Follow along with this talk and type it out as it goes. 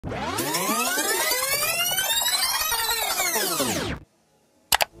Dry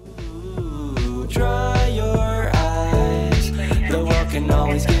your eyes. The world can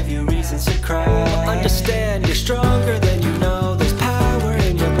always give you reasons to cry. Understand you're stronger than you know. There's power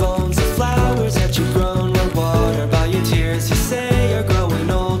in your bones. The flowers that you've grown were watered by your tears. You say you're growing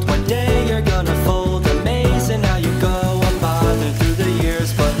old. One day you're gonna fold. Amazing how you go unbothered through the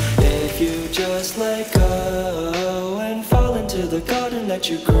years. But if you just let go and fall into the garden that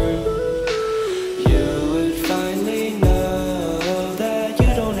you grew, you would finally know that you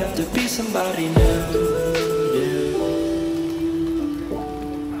don't have to be somebody new.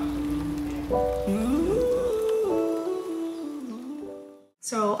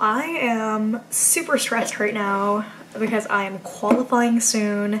 So I am super stressed right now because I am qualifying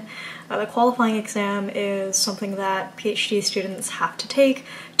soon. The qualifying exam is something that PhD students have to take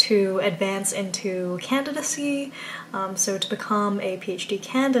to advance into candidacy. So to become a PhD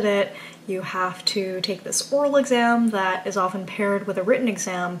candidate, you have to take this oral exam that is often paired with a written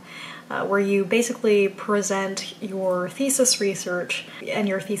exam, where you basically present your thesis research and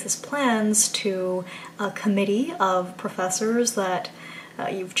your thesis plans to a committee of professors that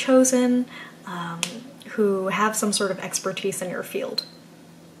you've chosen, who have some sort of expertise in your field.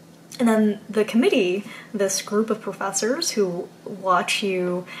 And then the committee, this group of professors who watch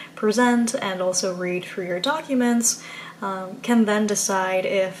you present and also read through your documents, can then decide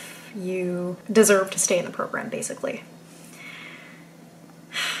if you deserve to stay in the program, basically.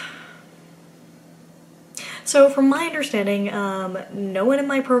 So from my understanding, no one in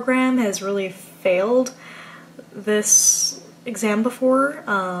my program has really failed this exam before.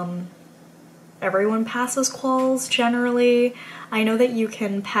 Everyone passes quals generally. I know that you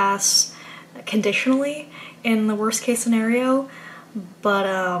can pass conditionally in the worst case scenario, but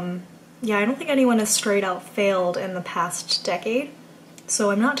yeah, I don't think anyone has straight out failed in the past decade,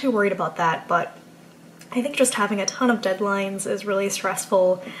 so I'm not too worried about that. But I think just having a ton of deadlines is really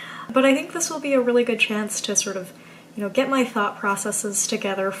stressful. But I think this will be a really good chance to sort of, get my thought processes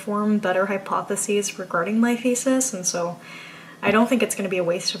together, form better hypotheses regarding my thesis, and so I don't think it's going to be a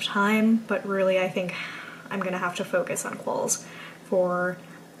waste of time, but really I think I'm going to have to focus on quals for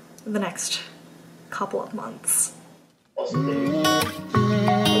the next couple of months.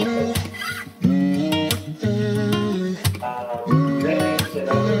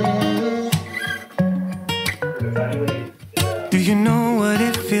 Do you know what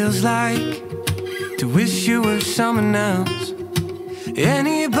it feels like to wish you were someone else?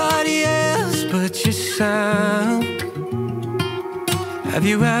 Anybody else but yourself? Have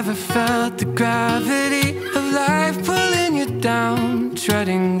you ever felt the gravity of life pulling you down,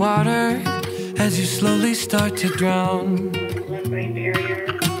 treading water as you slowly start to drown?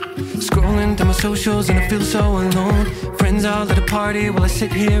 Scrolling through my socials and I feel so alone. Friends all at a party while I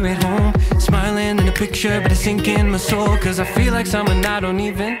sit here at home, smiling in a picture but I sink in my soul, cause I feel like someone I don't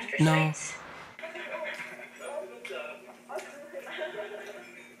even know.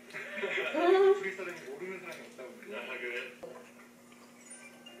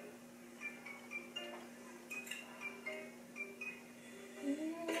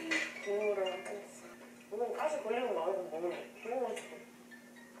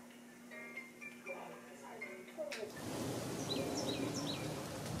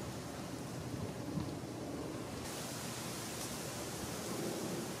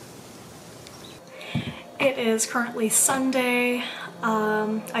 It is currently Sunday.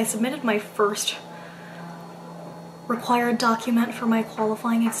 I submitted my first required document for my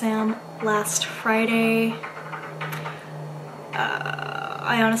qualifying exam last Friday.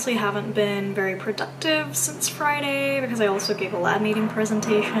 I honestly haven't been very productive since Friday because I also gave a lab meeting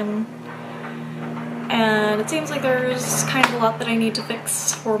presentation. And it seems like there's kind of a lot that I need to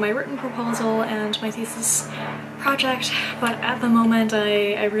fix for my written proposal and my thesis project, but at the moment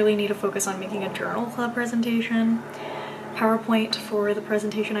I really need to focus on making a journal club presentation. PowerPoint for the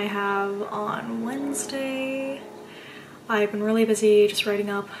presentation I have on Wednesday. I've been really busy just writing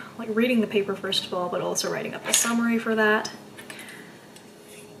up, reading the paper first of all, but also writing up the summary for that.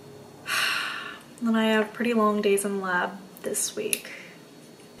 Then I have pretty long days in lab this week.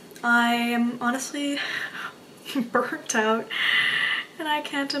 I am honestly burnt out and I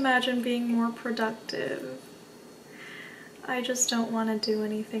can't imagine being more productive. I just don't want to do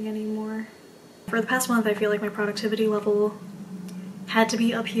anything anymore. For the past month I feel like my productivity level had to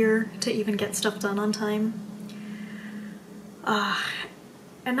be up here to even get stuff done on time.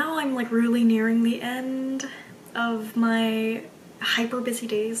 And now I'm really nearing the end of my hyper busy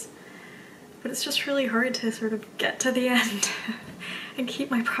days. But it's just really hard to sort of get to the end and keep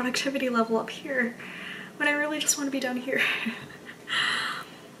my productivity level up here when I really just want to be down here.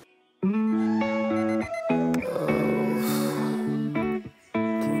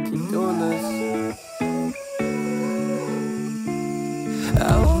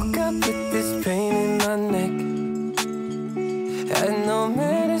 no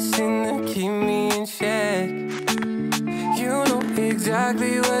medicine to keep me in check. You know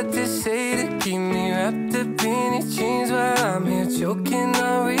exactly what to say to keep me wrapped up in your chains while I'm here choking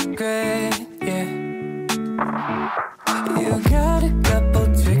on regret, yeah. You got a couple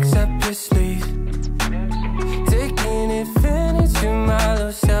tricks up your sleeve, taking advantage of my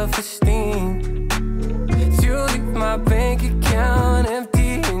low self-esteem. You leave my bank account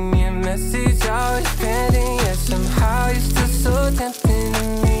empty and your message always pending, yet somehow you're still so tempting to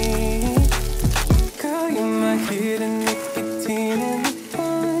me. Girl, you're my hidden nicotine in the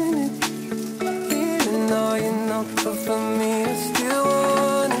morning. Even though you're no good for me, I still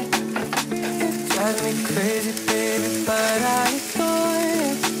want it. It drives me crazy, baby, but I adore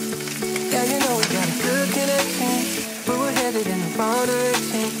it. Yeah, you know we got a good connection, but we're headed in the wrong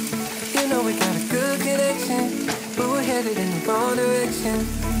direction. You know we got a good connection, but we're headed in the wrong direction.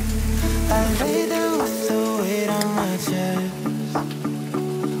 I lay down with the weight on my chest.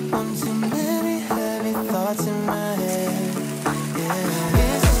 One too many heavy thoughts in my head,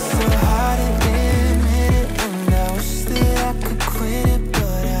 yeah. It's so hard to admit it, and I wish that I could quit it,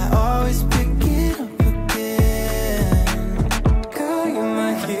 but I always pick it up again. Girl, you're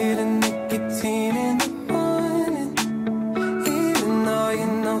my hidden nicotine in the morning. Even though you're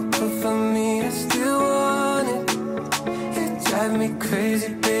no good for me, I still want it. It drives me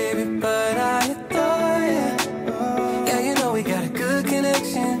crazy, baby, but I adore you. Yeah, you know we got a good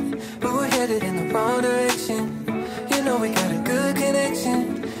connection, but we're headed in the wrong direction. You know we got a good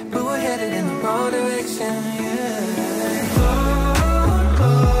connection, but we're headed in the wrong direction, yeah. Oh,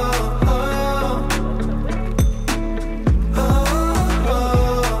 oh, oh. Oh, oh,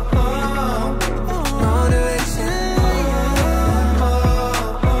 oh. Wrong direction. Oh, oh,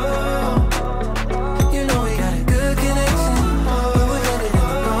 oh. You know we got a good connection, but we're headed in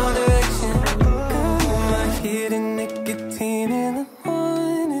the wrong direction. Girl, my hidden nicotine in the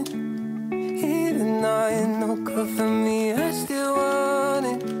morning. Even though you're no good for me, I still want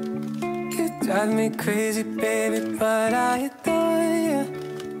it. You drive me crazy, baby, but I adore you.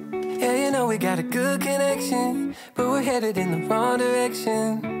 Yeah, you know we got a good connection, but we're headed in the wrong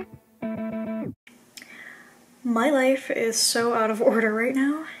direction. My life is so out of order right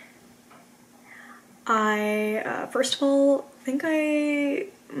now. I, first of all, think I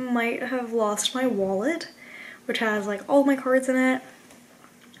might have lost my wallet, which has like all my cards in it,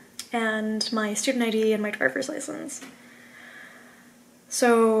 and my student ID and my driver's license.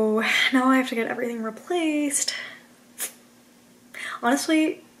 So now I have to get everything replaced.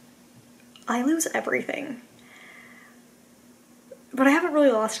 Honestly, I lose everything. But I haven't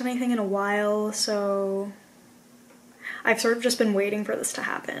really lost anything in a while, so I've sort of just been waiting for this to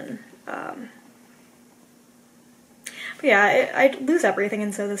happen. But yeah, I lose everything,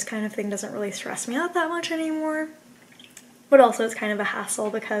 and so this kind of thing doesn't really stress me out that much anymore. But also it's kind of a hassle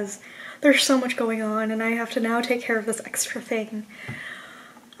because there's so much going on and I have to now take care of this extra thing.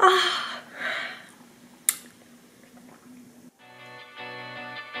 Ah.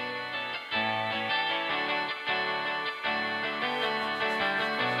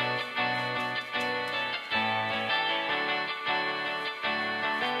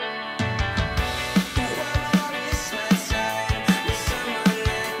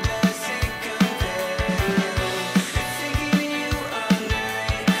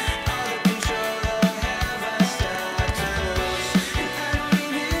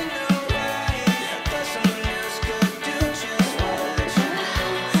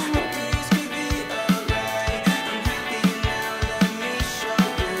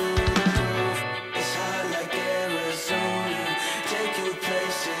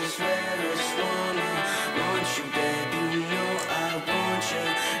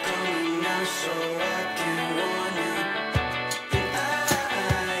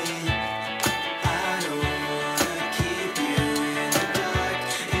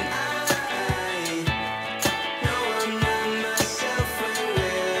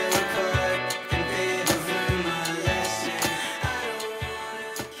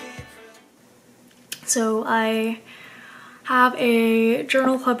 So I have a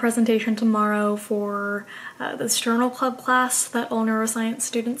journal club presentation tomorrow for this journal club class that all neuroscience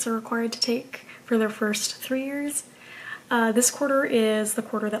students are required to take for their first 3 years. This quarter is the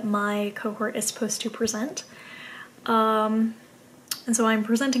quarter that my cohort is supposed to present. And so I'm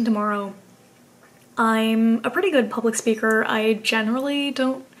presenting tomorrow. I'm a pretty good public speaker. I generally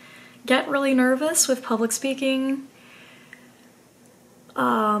don't get really nervous with public speaking.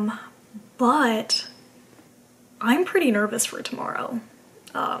 But I'm pretty nervous for tomorrow.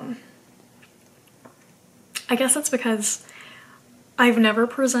 I guess that's because I've never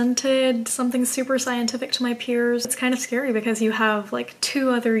presented something super scientific to my peers. It's kind of scary because you have like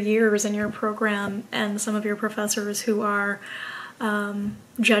 2 other years in your program and some of your professors who are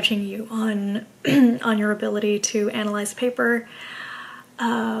judging you on on your ability to analyze the paper.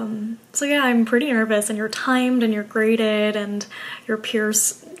 So yeah, I'm pretty nervous, and you're timed and you're graded and your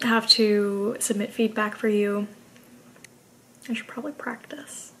peers have to submit feedback for you. I should probably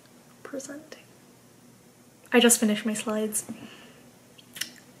practice presenting. I just finished my slides.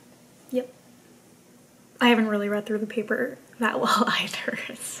 Yep. I haven't really read through the paper that well either,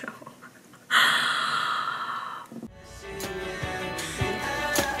 so.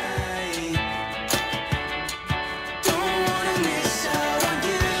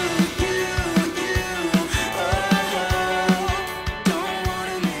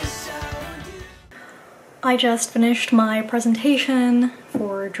 I just finished my presentation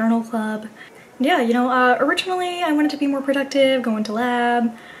for journal club. Yeah, you know, originally I wanted to be more productive, go into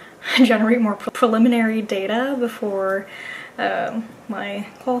lab, generate more preliminary data before my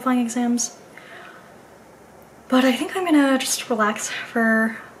qualifying exams. But I think I'm gonna just relax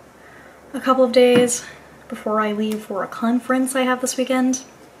for a couple of days before I leave for a conference I have this weekend.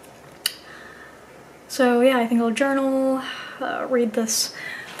 So yeah, I think I'll journal, read this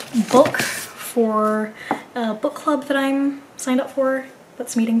book for a book club that I'm signed up for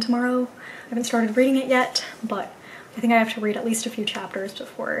that's meeting tomorrow. I haven't started reading it yet, but I think I have to read at least a few chapters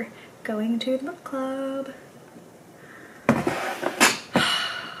before going to the book club.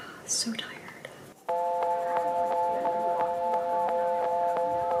 So tired.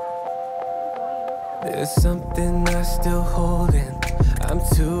 There's something I still hold in. I'm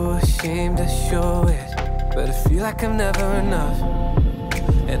too ashamed to show it, but I feel like I'm never enough,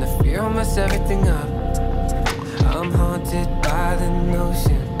 and I fear I'll mess everything up. I'm haunted by the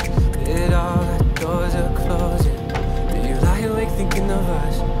notion that all the doors are closing. Do you lie awake thinking of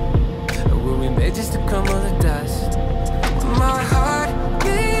us, or were we made just to crumble to dust? My heart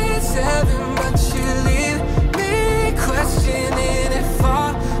beats heaven, but you leave me questioning if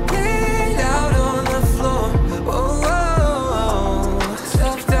all laid out on the floor. Whoa, whoa, whoa.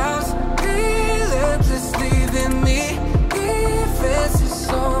 Self-doubt's relentless, leaving me defenses,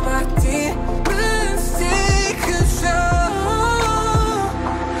 so my demons take control.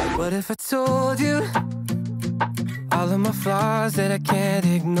 What if I told you all of my flaws that I can't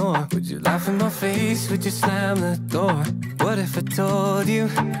ignore? Would you laugh in my face? Would you slam the door? What if I told you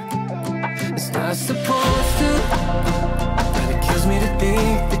it's not supposed to, but it kills me to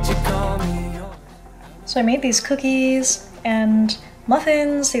think that you call me yours? So I made these cookies and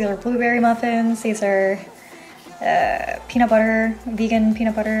muffins. These are blueberry muffins. These are peanut butter, vegan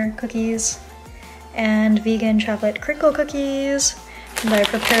peanut butter cookies, and vegan chocolate crinkle cookies. And I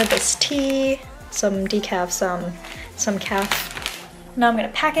prepared this tea, some decaf, some calf. Now I'm gonna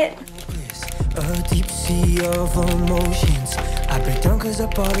pack it. A deep sea of emotions. I break down cause I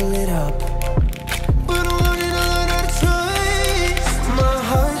bottle it up. But I want it all and I try. My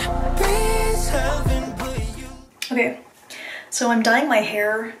heart beats heaven, but you. Okay, so I'm dyeing my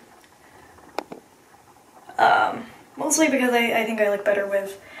hair. Mostly because I think I look better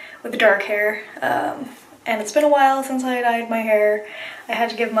with dark hair. And it's been a while since I dyed my hair. I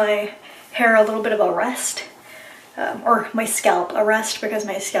had to give my hair a little bit of a rest. Or my scalp a rest, because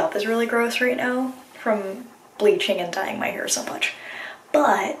my scalp is really gross right now from bleaching and dyeing my hair so much.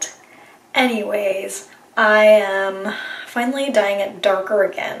 But anyways, I am finally dyeing it darker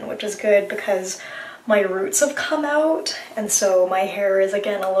again, which is good because my roots have come out, and so my hair is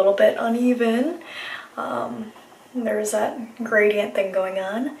again a little bit uneven. There's that gradient thing going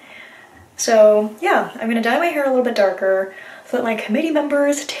on. So yeah, I'm gonna dye my hair a little bit darker so that my committee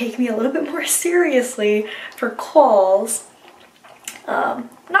members take me a little bit more seriously for quals.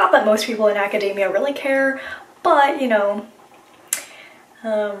 Not that most people in academia really care, but you know,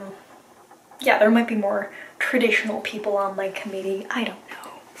 yeah, there might be more traditional people on my committee, I don't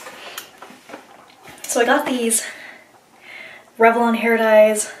know. So I got these Revlon hair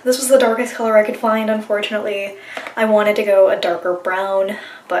dyes. This was the darkest color I could find, unfortunately. I wanted to go a darker brown,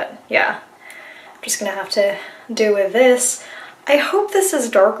 but yeah, I'm just gonna have to do with this. I hope this is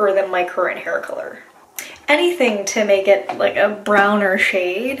darker than my current hair color. Anything to make it like a browner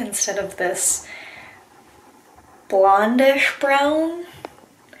shade instead of this blondish brown.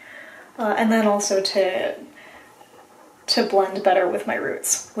 And then also to blend better with my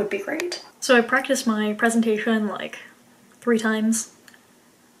roots would be great. So I practiced my presentation like 3 times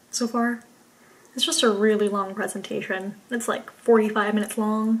so far. It's just a really long presentation. It's like 45 minutes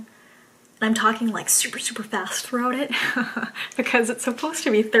long. I'm talking like super fast throughout it because it's supposed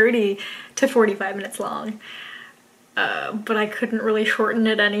to be 30 to 45 minutes long. but I couldn't really shorten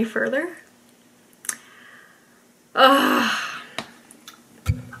it any further. I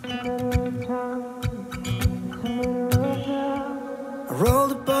roll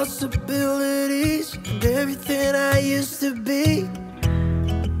the possibilities and everything I used to be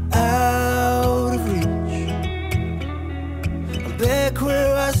out of reach. I'm back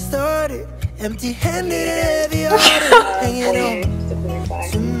where I started, empty-handed, heavy-hearted, hanging on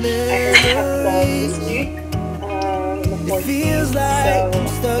to memories. It feels like I'm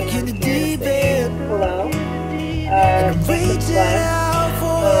stuck in the deep end. Hello. And I'm reaching out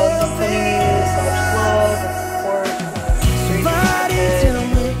for help. Somebody tell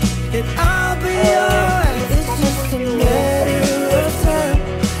me that I'll be alright. It's just a matter of time,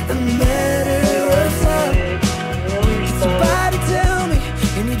 a matter of time. Somebody tell me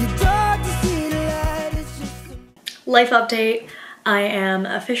you need the dark to see the light. It's just Life update. I am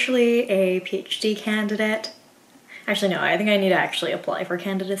officially a PhD candidate. Actually, no, I think I need to actually apply for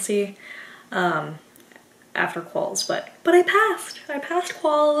candidacy after Quals, but I passed. I passed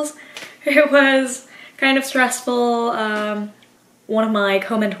Quals. It was kind of stressful. One of my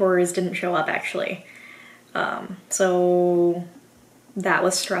co-mentors didn't show up actually, so that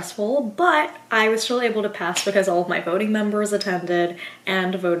was stressful, but I was still able to pass because all of my voting members attended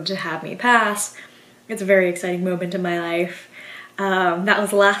and voted to have me pass. It's a very exciting moment in my life. That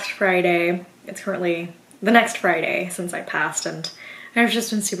was last Friday. It's currently the next Friday since I passed, and I've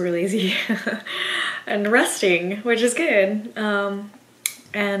just been super lazy and resting, which is good.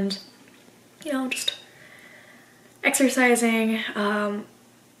 And, you know, just exercising. I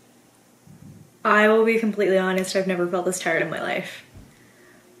will be completely honest, I've never felt this tired in my life.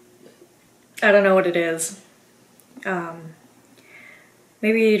 I don't know what it is.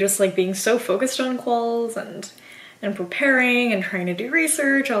 Maybe just like being so focused on Quals and preparing and trying to do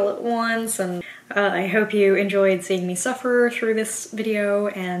research all at once, and I hope you enjoyed seeing me suffer through this video,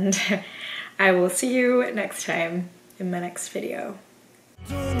 and I will see you next time in my next video.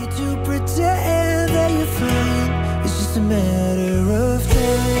 don't need to pretend that you're fine. It's just a matter